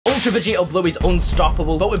Ultra Vegito Blue is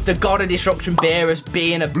unstoppable, but with the God of Destruction Beerus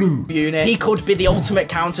being a blue unit, he could be the ultimate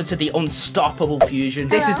counter to the unstoppable fusion.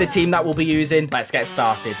 This is the team that we'll be using. Let's get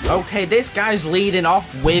started. Okay, this guy's leading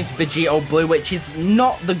off with Vegito Blue, which is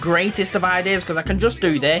not the greatest of ideas because I can just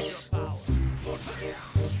do this.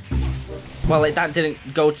 Well, that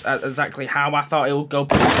didn't go exactly how I thought it would go.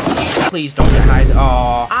 Please don't get hide.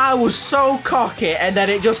 Oh, I was so cocky and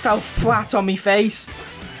then it just fell flat on my face.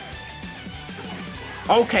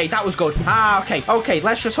 Okay, that was good. Okay,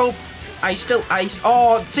 let's just hope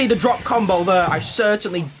oh, see the drop combo there. I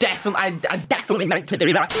definitely meant to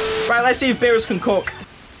do that. Right, let's see if Beerus can cook.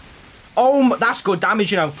 Oh, that's good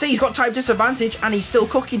damage, you know. See, he's got type disadvantage and he's still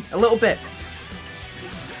cooking a little bit.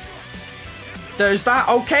 There's that.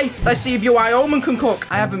 Okay, let's see if UI Omen can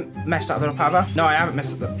cook. I haven't messed that up, have I? No, I haven't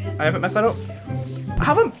messed that up. I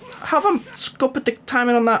haven't scuppered the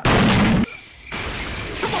timing on that.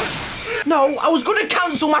 No, I was gonna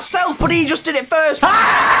cancel myself, but he just did it first.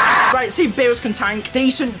 Right, see if Beerus can tank.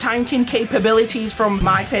 Decent tanking capabilities from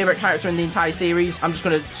my favourite character in the entire series. I'm just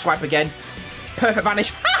gonna swipe again. Perfect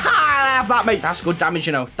vanish. I have that, mate. That's good damage,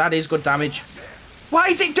 you know. That is good damage. Why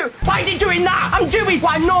is it doing that? I'm doing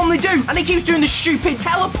what I normally do, and he keeps doing the stupid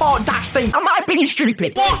teleport dash thing. Am I being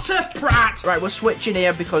stupid? What a prat! Right, we're switching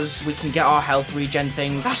here because we can get our health regen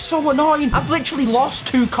thing. That's so annoying. I've literally lost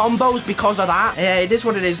 2 combos because of that. Yeah, it is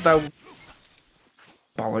what it is, though.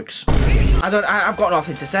 Bollocks. I've got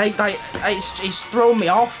nothing to say. Like, it's thrown me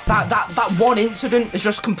off. That one incident has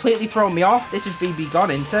just completely thrown me off. This is VB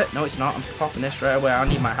God, isn't it? No, it's not. I'm popping this straight away. I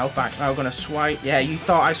need my health back. I'm gonna swipe. Yeah, you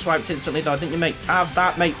thought I swiped instantly though, didn't you, mate? Have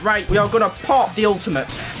that, mate. Right, we are gonna pop the ultimate.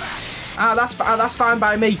 That's fine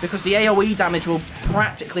by me because the AoE damage will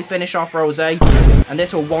practically finish off Rose, and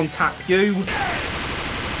this will one-tap you.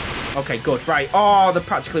 Okay, good. Right. Oh, they're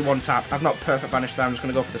practically one-tap. I've not perfect vanished there. I'm just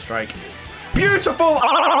gonna go for the strike. Beautiful!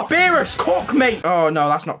 Oh, Beerus, cook, mate! Oh, no,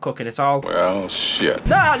 that's not cooking at all. Well, shit.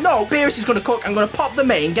 No, Beerus is going to cook. I'm going to pop the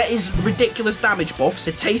main, get his ridiculous damage buffs,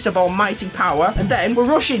 a taste of almighty power, and then we're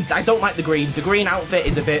rushing. I don't like the green. The green outfit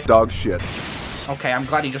is a bit... dog shit. Okay, I'm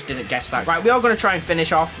glad he just didn't guess that. Right, we are going to try and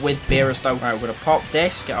finish off with Beerus, though. Right, we're going to pop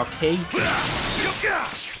this, get our key.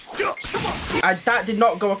 That did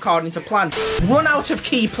not go according to plan. Run out of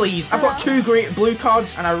key, please. I've got 2 blue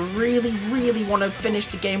cards, and I really want to finish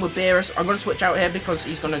the game with Beerus. I'm going to switch out here because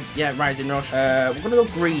he's going to, yeah, Ryzen Rush. We're going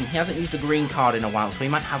to go green. He hasn't used a green card in a while, so he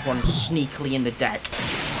might have one sneakily in the deck.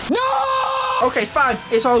 No! Okay, it's fine.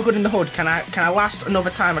 It's all good in the hood. Can I last another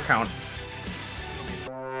timer count?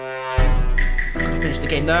 Finish the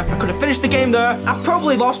game there. I could have finished the game there. I've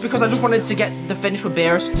probably lost because I just wanted to get the finish with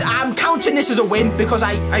Beerus. I'm counting this as a win because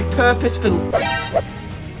I purposefully...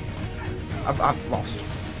 I've lost.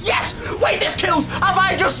 Yes! Wait, this kills! Have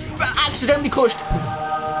I just accidentally clutched?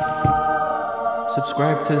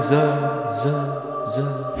 Subscribe to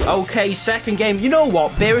Okay, second game. You know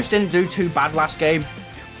what? Beerus didn't do too bad last game.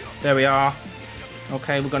 There we are.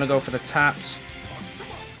 Okay, we're gonna go for the taps.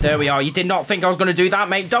 There we are. You did not think I was going to do that,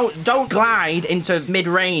 mate. Don't glide into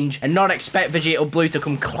mid-range and not expect Vegito Blue to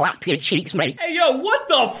come clap your cheeks, mate. Hey, yo, what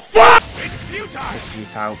the fuck? It's futile. It's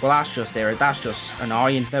futile. Well, that's just it. That's just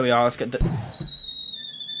annoying. There we are. Let's get the...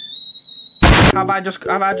 Have I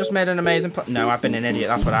just made an amazing play? No, I've been an idiot.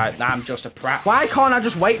 That's what I'm just a prat. Why can't I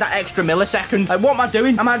just wait that extra millisecond? Like, what am I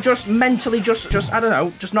doing? Am I just mentally just I don't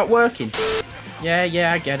know, just not working?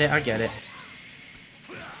 Yeah, I get it.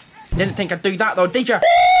 Didn't think I'd do that though, did you?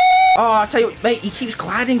 Oh, I tell you, mate, he keeps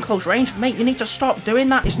gliding close range. Mate, you need to stop doing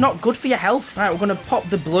that. It's not good for your health. Right, we're gonna pop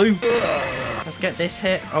the blue. Let's get this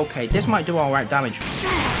hit. Okay, this might do all right damage.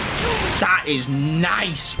 That is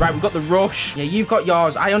nice. Right, we've got the rush. Yeah, you've got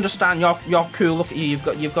yours. I understand. You're cool. Look at you.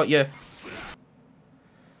 You've got your...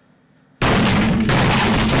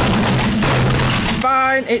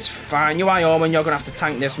 Fine, it's fine. UI Omen, you're gonna have to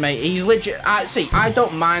tank this, mate. He's legit. See, I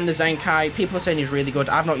don't mind the Zenkai. People are saying he's really good.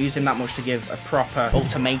 I've not used him that much to give a proper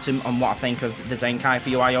ultimatum on what I think of the Zenkai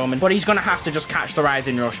for UI Omen. But he's gonna have to just catch the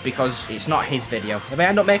Ryzen Rush because it's not his video. If I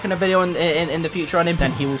end up making a video in the future on him,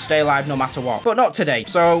 then he will stay alive no matter what. But not today.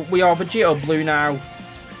 So we are Vegito Blue now.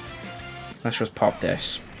 Let's just pop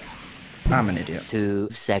this. I'm an idiot. 2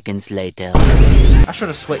 seconds later. I should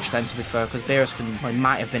have switched then, to be fair, because Beerus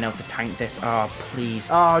might have been able to tank this. Oh, please.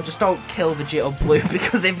 Oh, just don't kill Vegito Blue,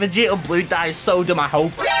 because if Vegito Blue dies, so do my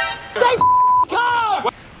hopes. Thank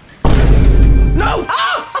God! No! Oh!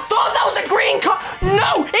 I thought that was a green card!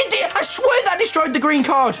 No! It did! I swear that destroyed the green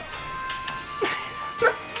card!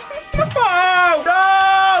 Oh,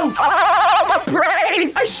 no! Oh, my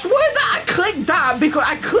brain! I swear that I clicked that because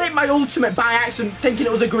I clicked my ultimate by accident thinking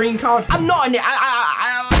it was a green card. I'm not in it.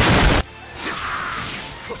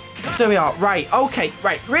 There we are. Right, okay,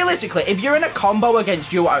 right. Realistically, if you're in a combo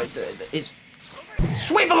against you, it's...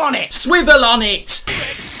 Swivel on it! Swivel on it!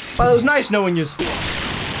 Well, it was nice knowing you.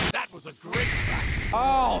 That was a great back.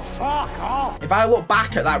 Oh, fuck off. If I look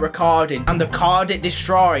back at that recording and the card it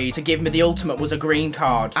destroyed to give me the ultimate was a green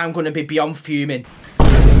card, I'm going to be beyond fuming.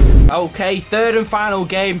 Okay, third and final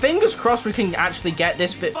game. Fingers crossed we can actually get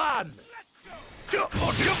this bit. Fun.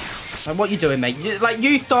 And what you doing, mate?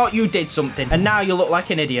 You thought you did something, and now you look like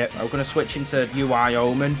an idiot. I'm gonna switch into UI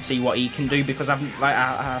Omen, see what he can do, because I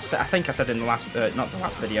think I said in the last, not the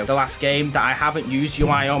last video, the last game, that I haven't used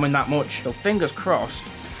UI Omen that much. So fingers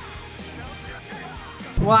crossed.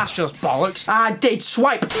 Well, that's just bollocks. I did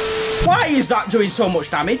swipe. Why is that doing so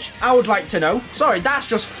much damage? I would like to know. Sorry, that's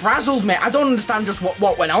just frazzled me. I don't understand just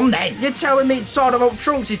what went on then. You're telling me sort of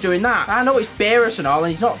Trunks is doing that. I know it's Beerus and all,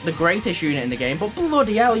 and he's not the greatest unit in the game, but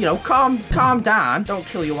bloody hell, you know, calm down. Don't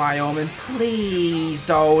kill your Wyoming. Please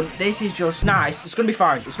don't. This is just nice. It's going to be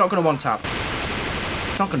fine. It's not going to one-tap.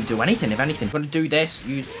 It's not going to do anything, if anything. I'm going to do this.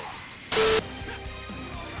 Use...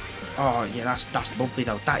 Oh, yeah, that's lovely,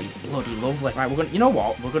 though. That is bloody lovely. Right, we're going to... You know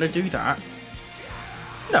what? We're going to do that.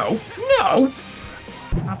 No. No!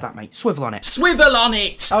 Have that, mate. Swivel on it. Swivel on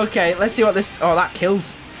it! Okay, let's see what this... Oh, that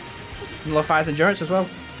kills. Nullifies endurance as well.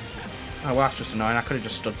 Oh, well, that's just annoying. I could have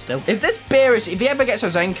just stood still. If this Beerus... If he ever gets a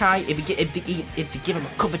Zenkai, if they give him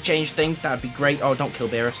a cover change thing, that'd be great. Oh, don't kill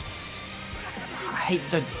Beerus. I hate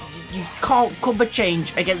the... You can't cover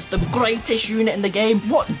change against the greatest unit in the game.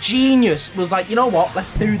 What genius was like, you know what?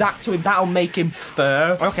 Let's do that to him. That'll make him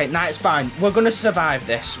fur. Okay, nah, it's fine. We're going to survive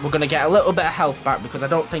this. We're going to get a little bit of health back because I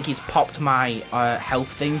don't think he's popped my health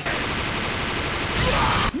thing.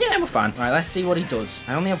 Yeah, we're fine. Right, let's see what he does.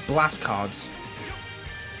 I only have blast cards.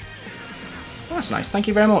 Oh, that's nice. Thank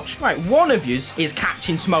you very much. Right, one of yous is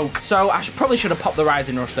catching smoke. So I probably should have popped the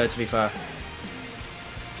Ryzen rush there, to be fair.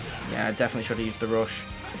 Yeah, I definitely should have used the rush.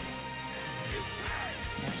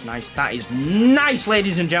 That's nice. That is nice,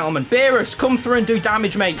 ladies and gentlemen. Beerus, come through and do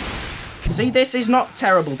damage, mate. See, this is not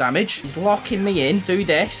terrible damage. He's locking me in. Do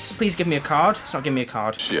this. Please give me a card. It's not giving me a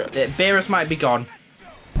card. Shit. Beerus might be gone.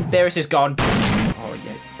 Beerus is gone. Oh,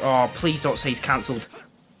 yeah. Oh, please don't say he's cancelled.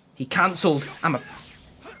 He cancelled.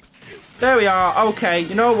 There we are. Okay,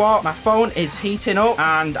 you know what? My phone is heating up,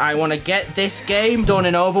 and I want to get this game done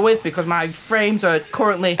and over with because my frames are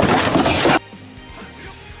currently...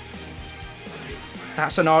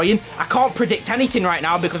 That's annoying. I can't predict anything right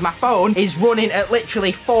now because my phone is running at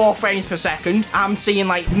literally 4 frames per second. I'm seeing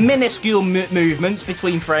like minuscule movements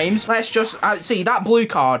between frames. Let's just see that blue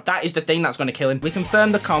card. That is the thing that's going to kill him. We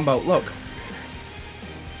confirm the combo. Look.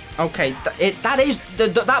 Okay,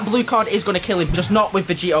 that blue card is going to kill him, just not with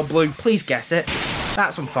Vegito blue. Please guess it.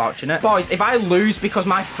 That's unfortunate. Boys, if I lose because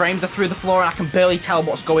my frames are through the floor and I can barely tell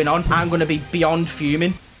what's going on, I'm going to be beyond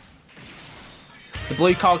fuming. The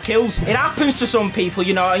blue card kills. It happens to some people,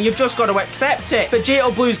 you know, and you've just got to accept it.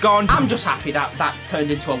 Vegito Blue's gone. I'm just happy that that turned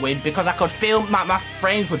into a win because I could feel my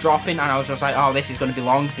frames were dropping and I was just like, oh, this is going to be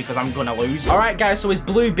long because I'm going to lose. All right, guys, so is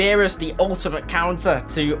Blue Beerus the ultimate counter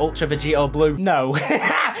to Ultra Vegito Blue? No.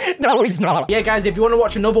 No, he's not. Yeah, guys, if you want to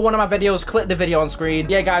watch another one of my videos, click the video on screen.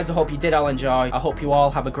 Yeah, guys, I hope you did all enjoy. I hope you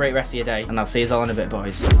all have a great rest of your day, and I'll see you all in a bit,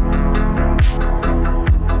 boys.